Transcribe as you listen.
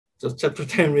just chapter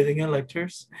 10 reading and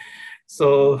lectures.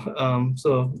 So,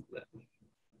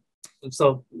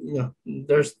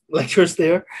 there's lectures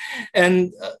there.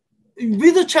 And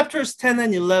with the chapters 10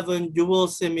 and 11, you will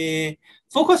see me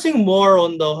focusing more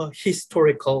on the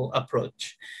historical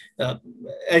approach.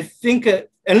 I think, at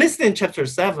least in chapter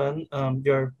 7,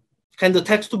 your kind of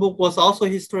textbook was also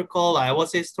historical. I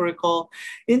was historical.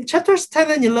 In chapters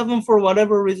 10 and 11, for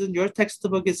whatever reason, your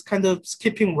textbook is kind of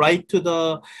skipping right to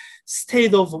the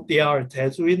state of the art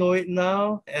as we know it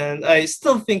now. And I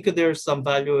still think there's some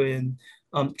value in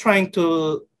trying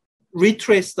to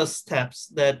retrace the steps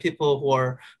that people who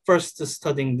are first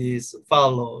studying these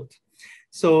followed.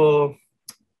 So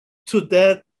to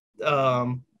that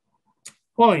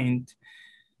point,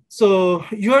 so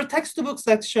your textbook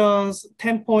sections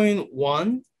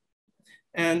 10.1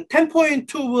 and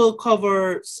 10.2 will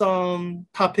cover some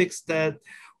topics that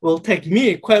will take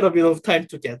me quite a bit of time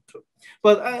to get to.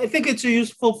 But I think it's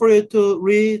useful for you to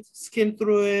read, skim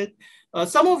through it.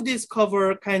 Some of these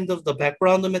cover kind of the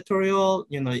background material,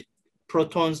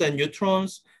 protons and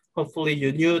neutrons. Hopefully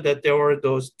you knew that there were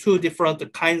those two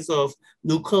different kinds of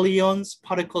nucleons,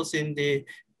 particles in the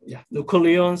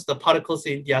nucleons, the particles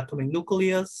in the atomic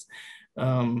nucleus.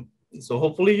 So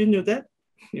hopefully you knew that.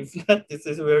 If not, this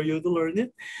is where you'd learn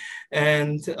it.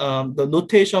 And the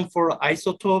notation for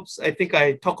isotopes, I think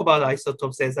I talk about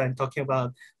isotopes as I'm talking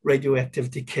about radioactive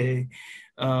decay.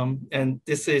 And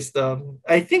this is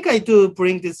I think I do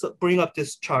bring up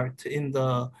this chart in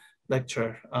the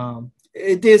lecture.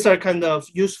 These are kind of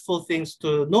useful things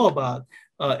to know about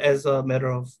as a matter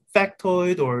of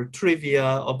factoid or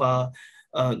trivia about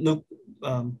the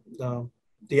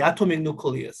atomic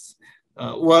nucleus.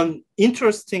 One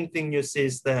interesting thing you see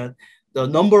is that the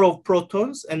number of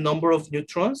protons and number of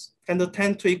neutrons kind of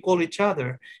tend to equal each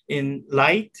other in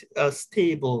light,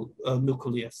 stable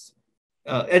nucleus.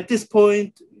 At this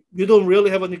point, you don't really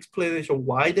have an explanation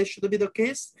why that should be the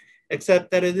case,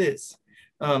 except that it is.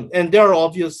 And there are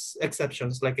obvious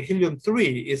exceptions, like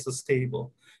helium-3 is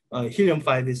stable.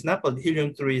 Helium-5 is not, but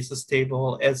helium-3 is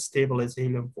stable as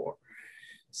helium-4.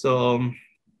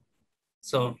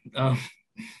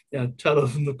 Chart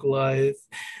of nuclei.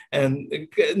 And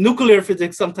nuclear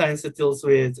physics sometimes it deals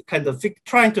with kind of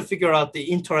trying to figure out the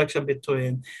interaction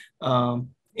between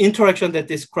interaction that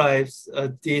describes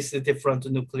these different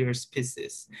nuclear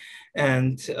species.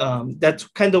 And that's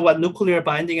kind of what nuclear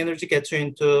binding energy gets you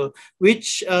into,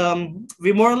 which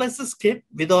we more or less skip.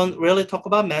 We don't really talk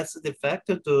about mass defect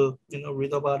to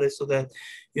read about it so that,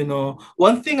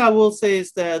 one thing I will say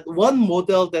is that one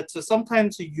model that's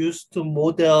sometimes used to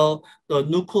model the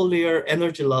nuclear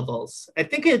energy levels, I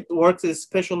think it works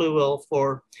especially well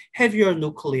for heavier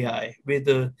nuclei with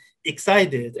the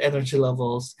excited energy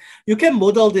levels. You can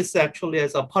model this actually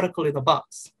as a particle in a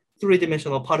box,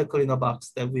 three-dimensional particle in a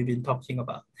box that we've been talking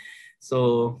about.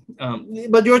 So,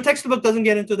 but your textbook doesn't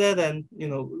get into that, and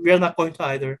we're not going to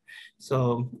either.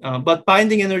 So, but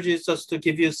binding energy is just to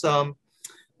give you some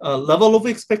level of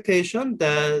expectation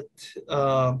that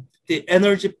the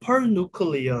energy per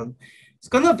nucleon is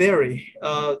gonna vary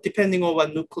depending on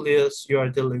what nucleus you are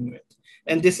dealing with.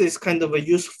 And this is kind of a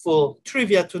useful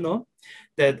trivia to know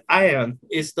that iron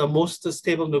is the most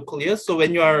stable nucleus. So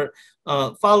when you are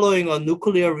following a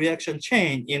nuclear reaction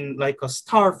chain in like a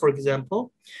star, for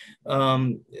example,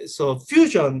 so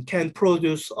fusion can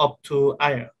produce up to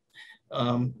iron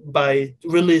by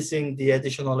releasing the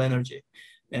additional energy.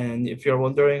 And if you're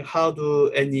wondering how do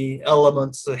any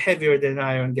elements heavier than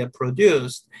iron get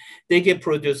produced, they get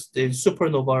produced in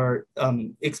supernova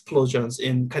explosions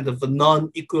in kind of a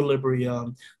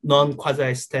non-equilibrium,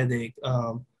 non-quasi-static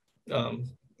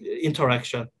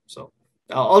interaction. So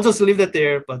I'll just leave that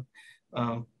there, but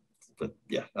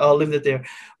yeah, I'll leave it there.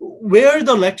 Where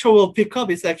the lecture will pick up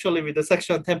is actually with the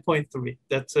section 10.3.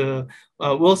 That's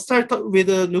we'll start with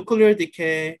the nuclear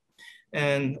decay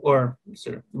or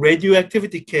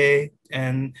radioactivity decay,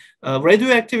 and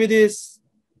radioactivity is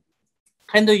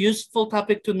kind of useful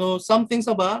topic to know some things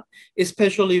about,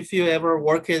 especially if you ever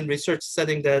work in research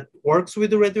setting that works with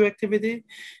the radioactivity,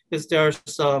 because there are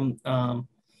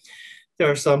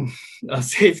some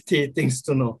safety things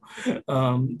to know.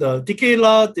 The decay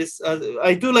law,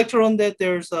 I do lecture on that.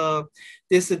 There's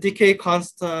this decay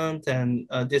constant and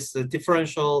this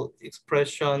differential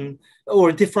expression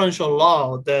or differential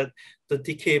law that the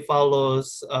decay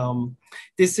follows.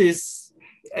 This is,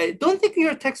 I don't think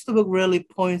your textbook really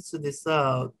points this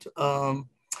out.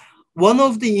 One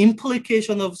of the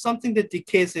implications of something that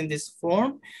decays in this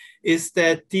form is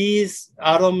that these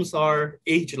atoms are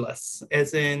ageless,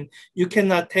 as in you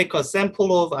cannot take a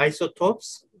sample of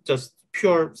isotopes, just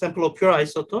pure sample of pure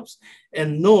isotopes,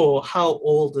 and know how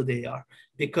old they are.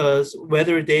 because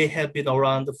whether they have been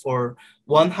around for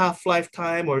 1/2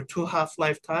 lifetime or 2/2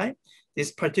 lifetime,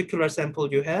 this particular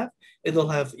sample you have, it'll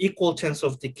have equal chance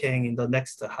of decaying in the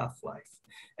next half-life.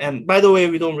 And by the way,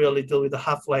 we don't really deal with the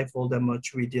half-life all that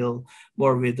much. We deal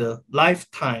more with the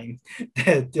lifetime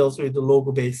that deals with the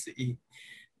log base E.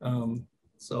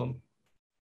 So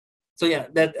yeah,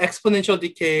 that exponential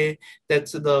decay,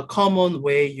 that's the common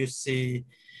way you see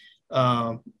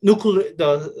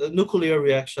nuclear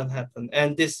reaction happen.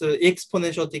 And this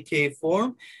exponential decay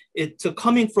form, it's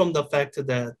coming from the fact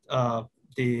that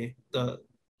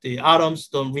the atoms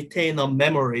don't retain a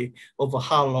memory of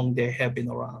how long they have been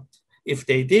around. If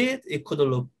they did, it could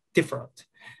look different.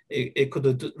 It could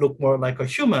look more like a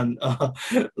human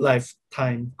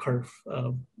lifetime curve,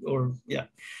 or yeah.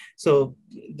 So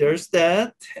there's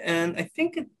that. And I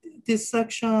think this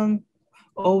section,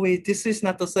 oh wait, this is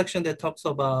not the section that talks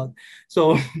about.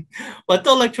 So what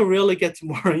the lecture really gets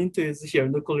more into is here,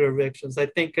 nuclear reactions. I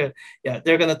think, yeah,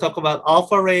 they're gonna talk about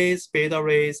alpha rays, beta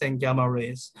rays, and gamma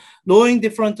rays. Knowing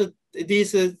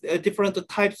these different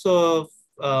types of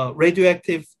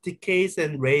radioactive decays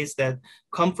and rays that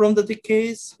come from the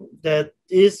decays, that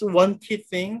is one key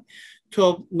thing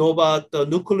to know about the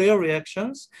nuclear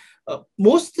reactions.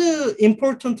 Most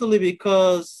importantly,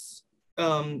 because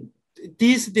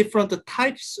these different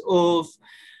types of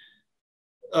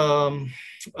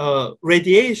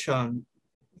radiation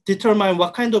determine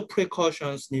what kind of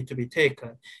precautions need to be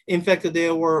taken. In fact,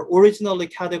 they were originally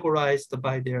categorized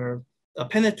by their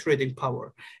penetrating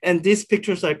power. And these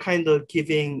pictures are kind of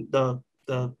giving the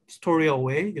story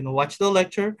away. You know, watch the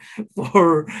lecture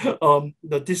for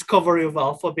the discovery of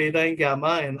alpha, beta, and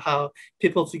gamma, and how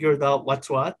people figured out what's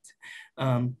what.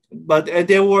 But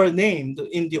they were named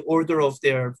in the order of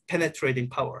their penetrating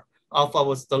power. Alpha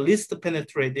was the least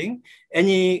penetrating.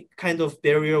 Any kind of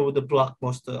barrier would block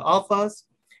most alphas.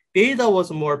 Beta was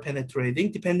more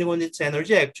penetrating. Depending on its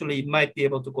energy, actually, it might be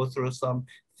able to go through some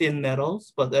thin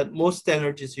metals, but at most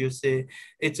energies you see,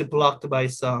 it's blocked by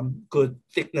some good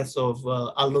thickness of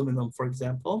aluminum, for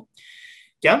example.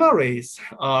 Gamma rays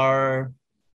are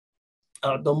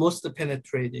the most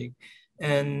penetrating.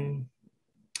 And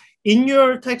in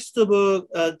your textbook,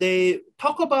 they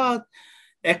talk about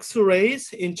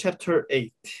X-rays in chapter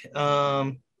 8.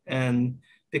 And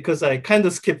because I kind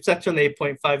of skipped section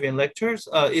 8.5 in lectures,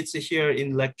 it's here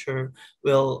in lecture.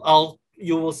 Well,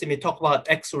 you will see me talk about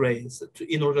X-rays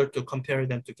in order to compare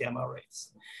them to gamma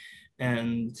rays.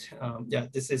 And yeah,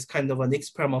 this is kind of an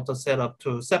experimental setup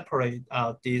to separate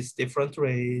out these different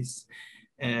rays.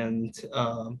 And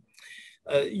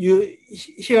you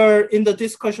here in the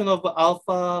discussion of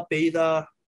alpha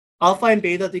and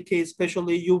beta decay,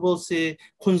 especially, you will see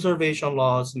conservation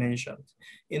laws mentioned.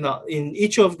 In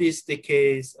each of these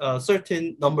decays,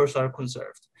 certain numbers are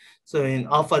conserved. So in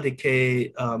alpha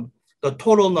decay, the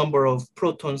total number of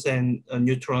protons and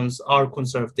neutrons are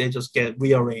conserved. They just get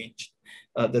rearranged.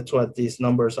 That's what these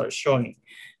numbers are showing.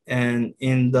 And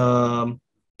in the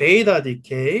beta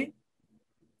decay,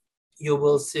 you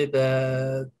will see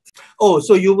that,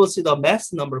 so you will see the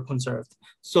mass number conserved.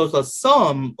 So the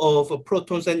sum of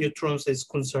protons and neutrons is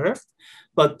conserved,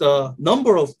 but the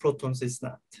number of protons is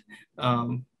not.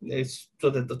 It's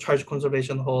so that the charge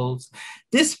conservation holds.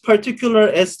 This particular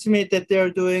estimate that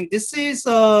they're doing, this is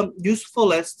a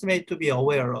useful estimate to be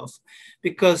aware of,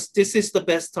 because this is the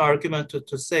best argument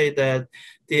to say that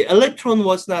the electron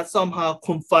was not somehow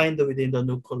confined within the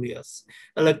nucleus.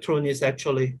 Electron is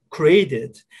actually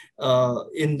created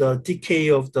in the decay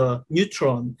of the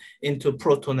neutron into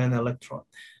proton and electron.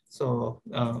 So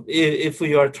if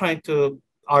we are trying to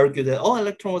argue that,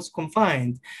 electron was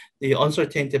confined, the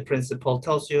uncertainty principle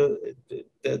tells you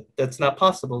that that's not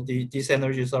possible. These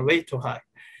energies are way too high.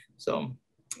 So,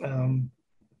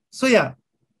 so yeah,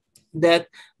 that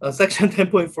section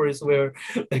 10.4 is where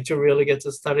lecture really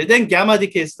gets started. Then gamma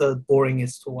decay is the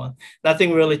boringest one.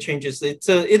 Nothing really changes.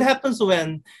 It happens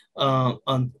when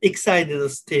an excited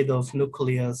state of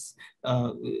nucleus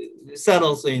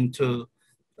settles into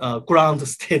ground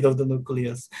state of the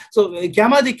nucleus. So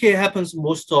gamma decay happens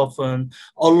most often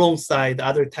alongside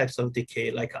other types of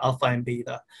decay like alpha and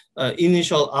beta.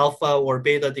 Initial alpha or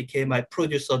beta decay might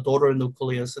produce a daughter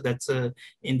nucleus that's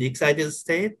in the excited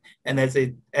state, and as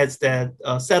that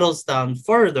settles down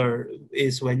further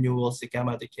is when you will see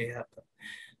gamma decay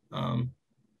happen.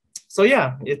 So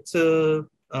yeah, it's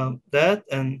that,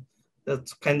 and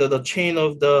that's kind of the chain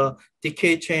of the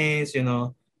decay chains, you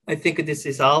know. I think this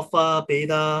is alpha,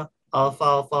 beta, alpha,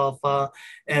 alpha, alpha.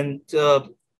 And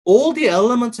all the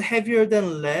elements heavier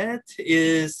than lead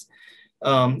is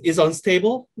is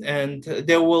unstable, and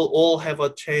they will all have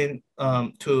a chain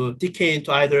to decay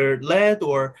into either lead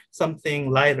or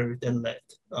something lighter than lead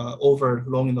over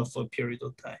long enough a period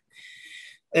of time.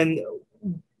 And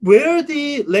where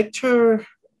the lecture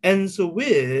ends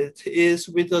with is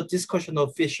with a discussion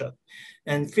of fission,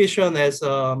 and fission as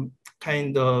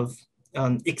kind of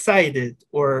excited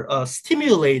or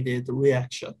stimulated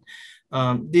reaction.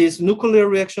 These nuclear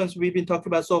reactions we've been talking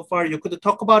about so far, you could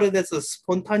talk about it as a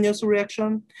spontaneous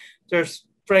reaction. There's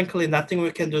frankly nothing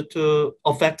we can do to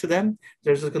affect them.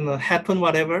 There's going to happen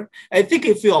whatever. I think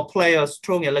if you apply a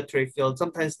strong electric field,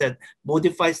 sometimes that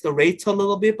modifies the rates a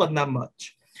little bit, but not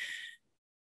much.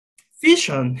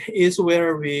 Fission is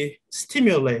where we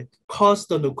stimulate, cause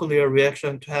the nuclear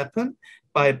reaction to happen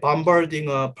by bombarding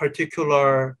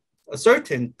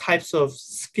certain types of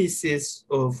species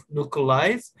of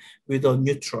nuclides with a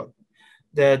neutron.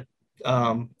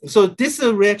 So this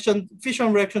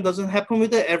fission reaction doesn't happen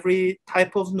with every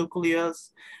type of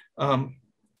nucleus,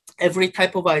 every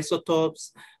type of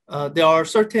isotopes. There are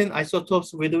certain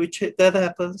isotopes with which that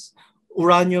happens.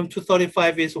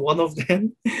 Uranium-235 is one of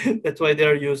them. That's why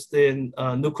they're used in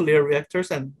nuclear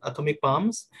reactors and atomic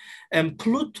bombs. And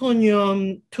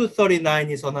plutonium-239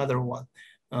 is another one.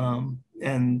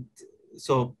 And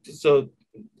so this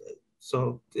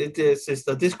is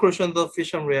the description of the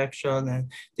fission reaction,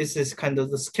 and this is kind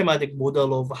of the schematic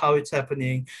model of how it's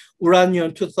happening.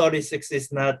 Uranium-236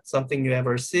 is not something you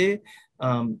ever see.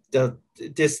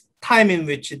 This time in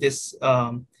which this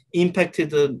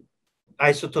impacted the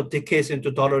isotope decays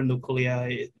into daughter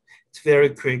nuclei, it's very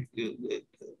quick,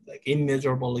 like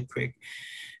immeasurably quick.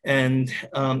 And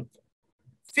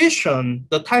fission,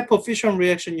 the type of fission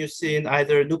reaction you see in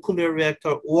either nuclear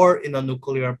reactor or in a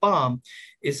nuclear bomb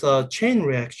is a chain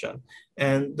reaction.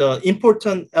 And the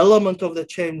important element of the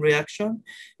chain reaction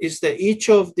is that each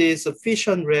of these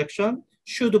fission reaction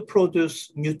should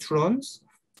produce neutrons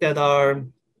that are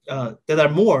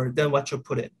more than what you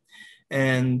put in.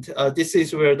 And this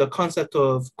is where the concept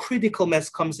of critical mass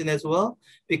comes in as well,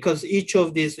 because each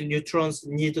of these neutrons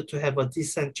need to have a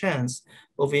decent chance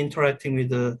of interacting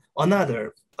with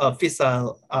another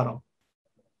fissile atom.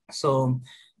 So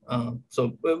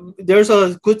there's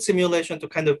a good simulation to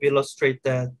kind of illustrate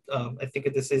that. I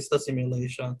think this is the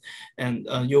simulation, and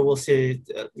you will see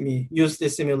me use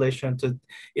this simulation to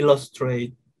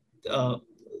illustrate the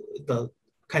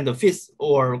kind of FIS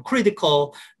or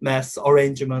critical mass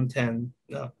arrangement, and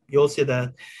you'll see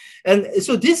that. And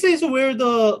so this is where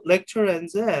the lecture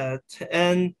ends at.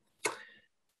 And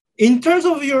in terms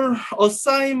of your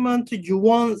assignment, you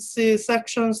want to see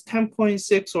sections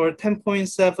 10.6 or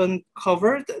 10.7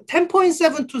 covered.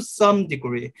 10.7 to some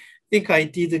degree. I think I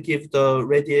did give the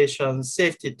radiation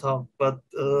safety talk, but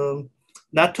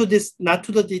not to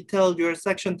the detail your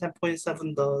section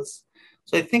 10.7 does.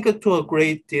 So I think to a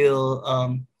great deal,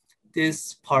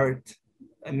 this part,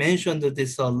 I mentioned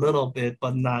this a little bit,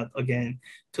 but not again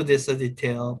to this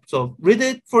detail. So read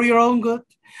it for your own good,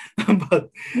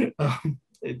 but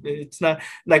it's not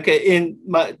like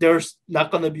there's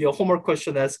not going to be a homework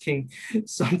question asking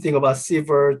something about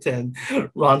sievert and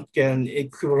Röntgen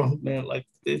equivalent like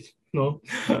this, no.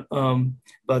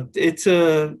 But it's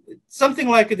something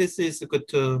like this is good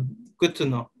to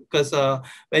know. Because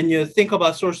when you think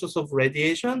about sources of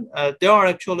radiation, there are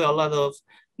actually a lot of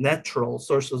natural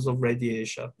sources of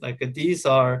radiation. Like these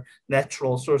are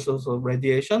natural sources of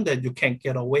radiation that you can't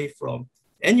get away from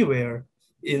anywhere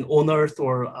on Earth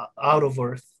or out of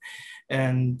Earth.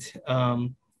 And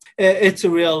it's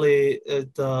really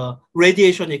the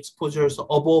radiation exposures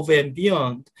above and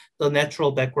beyond the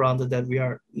natural background that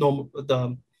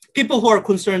the people who are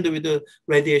concerned with the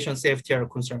radiation safety are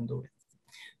concerned with.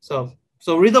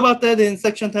 So read about that in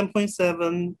section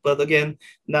 10.7, but again,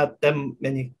 not that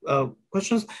many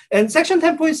questions. And section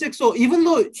 10.6, so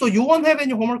you won't have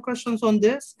any homework questions on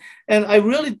this, and I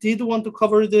really did want to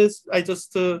cover this. I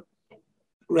just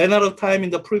ran out of time in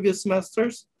the previous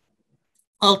semesters.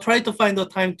 I'll try to find the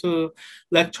time to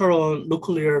lecture on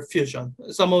nuclear fusion.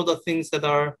 Some of the things that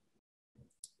are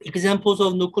examples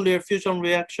of nuclear fusion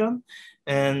reaction,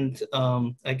 and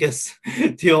I guess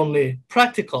the only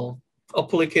practical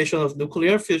application of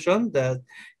nuclear fusion that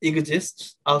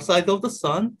exists outside of the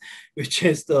sun, which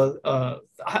is the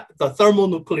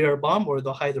thermonuclear bomb or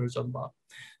the hydrogen bomb.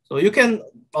 So you can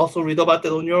also read about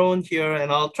that on your own here, and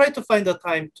I'll try to find the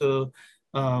time to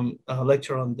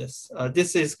lecture on this.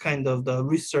 This is kind of the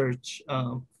research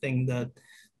thing that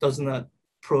does not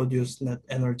produce net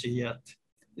energy yet.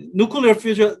 Nuclear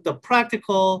fusion, the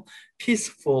practical,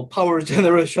 peaceful power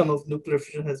generation of nuclear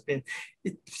fusion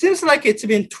it seems like it's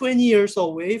been 20 years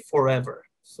away forever.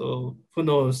 So who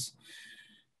knows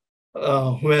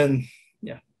when,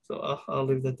 yeah, so I'll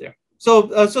leave that there. So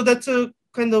that's a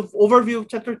kind of overview of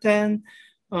chapter 10.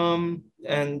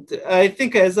 And I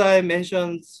think, as I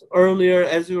mentioned earlier,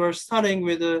 as we were starting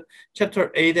with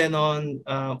chapter 8 and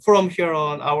on, from here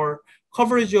on, our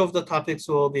coverage of the topics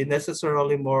will be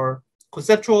necessarily more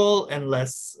conceptual and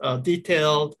less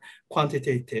detailed,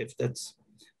 quantitative. That's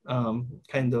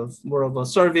kind of more of a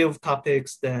survey of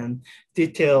topics than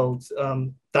detailed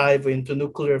dive into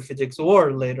nuclear physics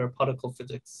or later particle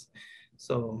physics.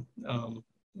 So,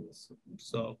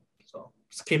 so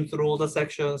skim through all the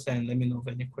sections and let me know of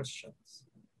any questions.